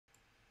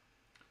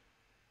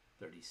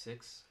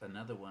36,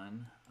 another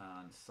one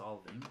on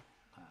solving,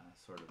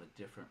 sort of a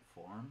different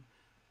form.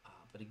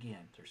 But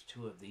again, there's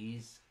two of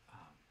these.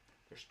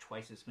 There's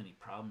twice as many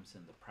problems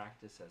in the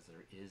practice as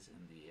there is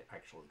in the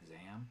actual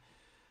exam.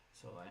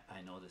 So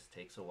I know this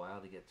takes a while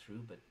to get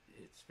through, but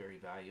it's very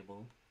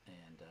valuable,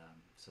 and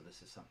so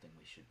this is something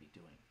we should be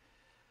doing.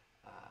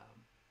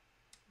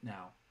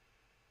 Now,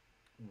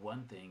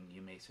 one thing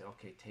you may say,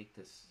 okay, take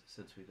this,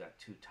 since we've got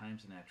 2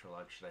 times the natural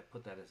log, should I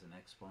put that as an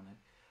exponent?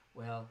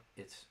 Well,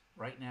 it's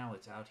right now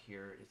it's out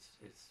here,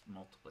 it's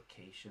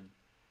multiplication.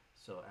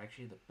 So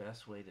actually the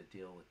best way to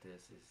deal with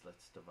this is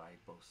let's divide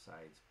both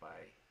sides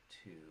by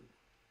 2.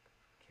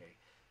 Okay,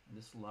 and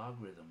this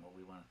logarithm, what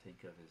we want to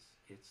think of is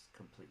it's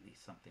completely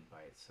something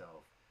by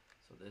itself.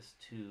 So this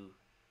 2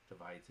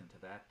 divides into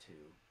that 2,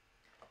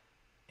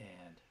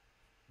 and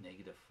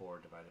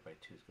 -4 divided by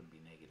 2 is going to be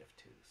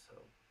 -2.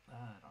 So I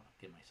don't know,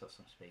 give myself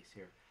some space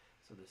here.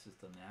 So this is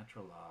the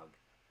natural log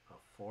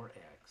of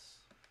 4x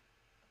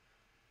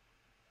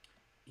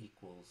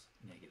equals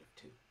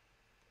 -2.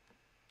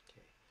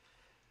 Okay.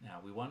 Now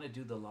we want to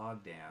do the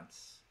log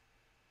dance,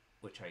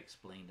 which I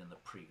explained in the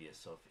previous.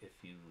 So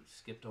if you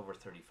skipped over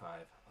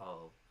 35,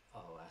 I'll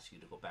ask you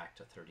to go back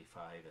to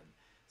 35 and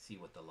see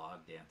what the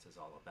log dance is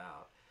all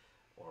about.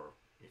 Or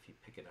if you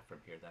pick it up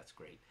from here, that's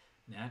great.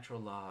 Natural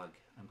log,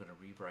 I'm going to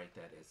rewrite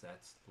that as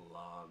that's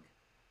log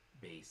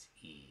base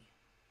e.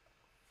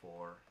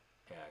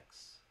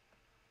 4x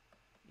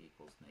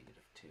equals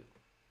 -2.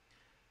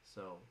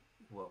 So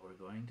what we're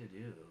going to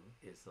do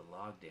is the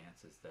log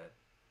dance is that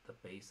the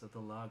base of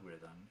the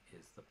logarithm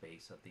is the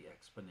base of the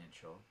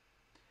exponential.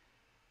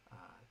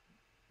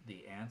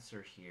 The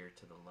answer here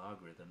to the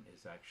logarithm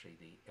is actually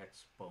the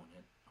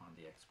exponent on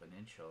the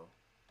exponential,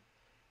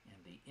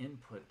 and the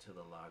input to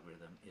the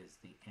logarithm is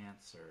the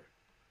answer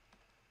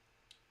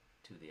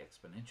to the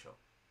exponential.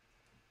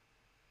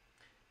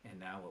 And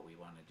now what we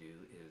want to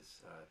do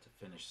is to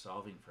finish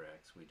solving for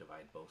x, we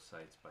divide both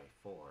sides by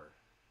 4.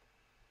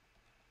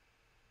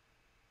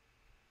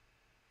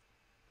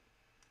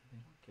 They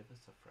don't give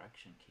us a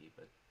fraction key,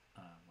 but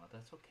well,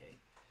 that's okay.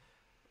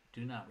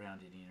 Do not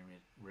round it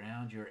in,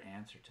 round your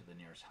answer to the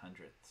nearest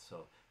hundredth.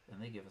 So then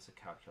they give us a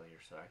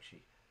calculator, so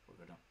actually we're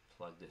going to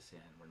plug this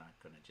in. We're not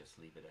going to just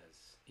leave it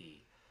as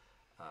e.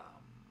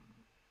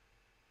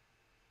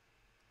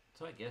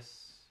 So I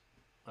guess,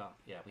 well,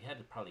 yeah, we had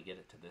to probably get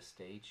it to this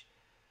stage.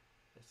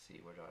 Let's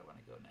see, where do I want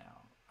to go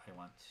now? I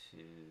want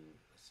to,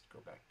 let's go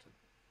back to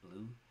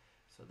blue.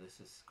 So this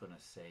is going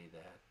to say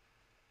that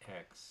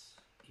x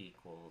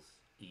equals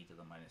e to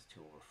the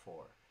 -2 over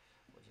 4.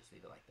 We'll just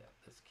leave it like that.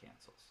 This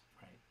cancels,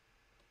 right?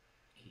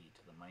 E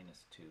to the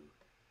 -2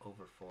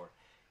 over 4.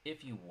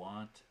 If you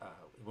want,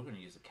 we're going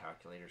to use a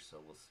calculator, so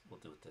we'll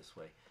do it this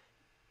way.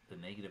 The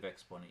negative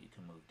exponent you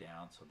can move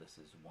down, so this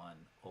is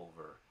 1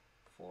 over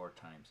 4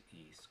 times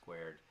e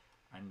squared.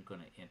 I'm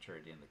going to enter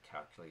it in the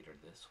calculator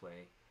this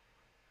way,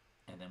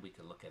 and then we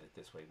can look at it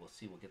this way. We'll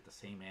see, we'll get the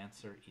same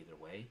answer either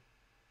way.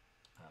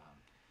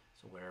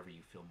 So wherever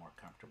you feel more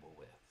comfortable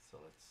with. So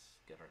let's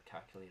get our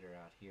calculator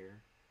out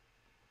here.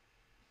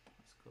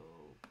 Let's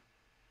go,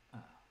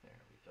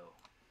 there we go.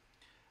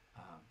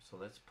 So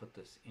let's put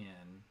this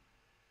in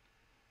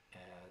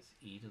as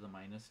e to the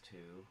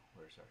 -2.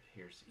 Where's our,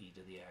 here's e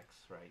to the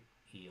x, right?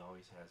 E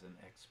always has an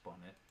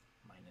exponent,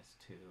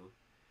 -2.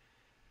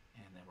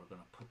 And then we're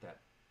going to put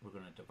that, we're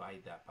going to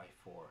divide that by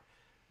 4.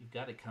 You've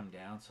got to come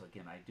down, so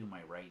again, I do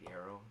my right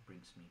arrow, it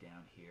brings me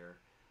down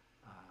here.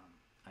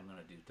 I'm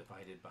going to do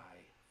divided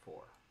by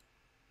 4.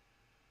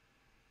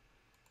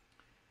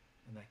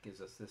 And that gives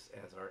us this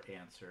as our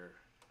answer,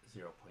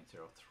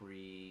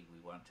 0.03. We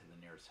want to the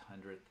nearest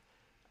hundredth,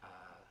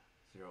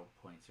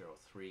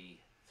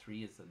 0.03.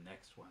 3 is the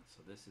next one,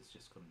 so this is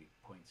just going to be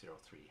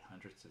 0.03.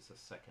 Hundredths is the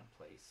second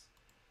place,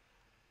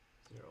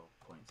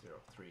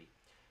 0.03.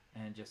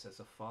 And just as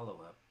a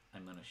follow-up,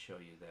 I'm going to show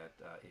you that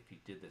if you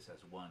did this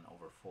as 1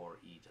 over 4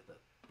 e to the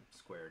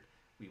squared,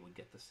 we would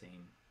get the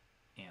same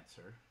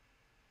answer.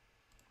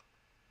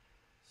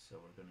 So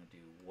we're going to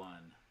do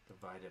 1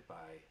 divided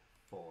by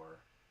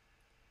 4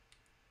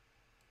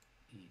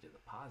 e to the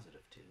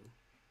 +2.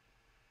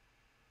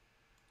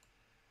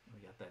 We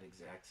got that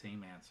exact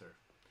same answer.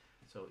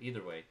 So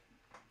either way,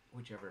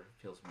 whichever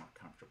feels more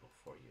comfortable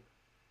for you,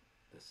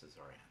 this is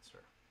our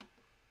answer.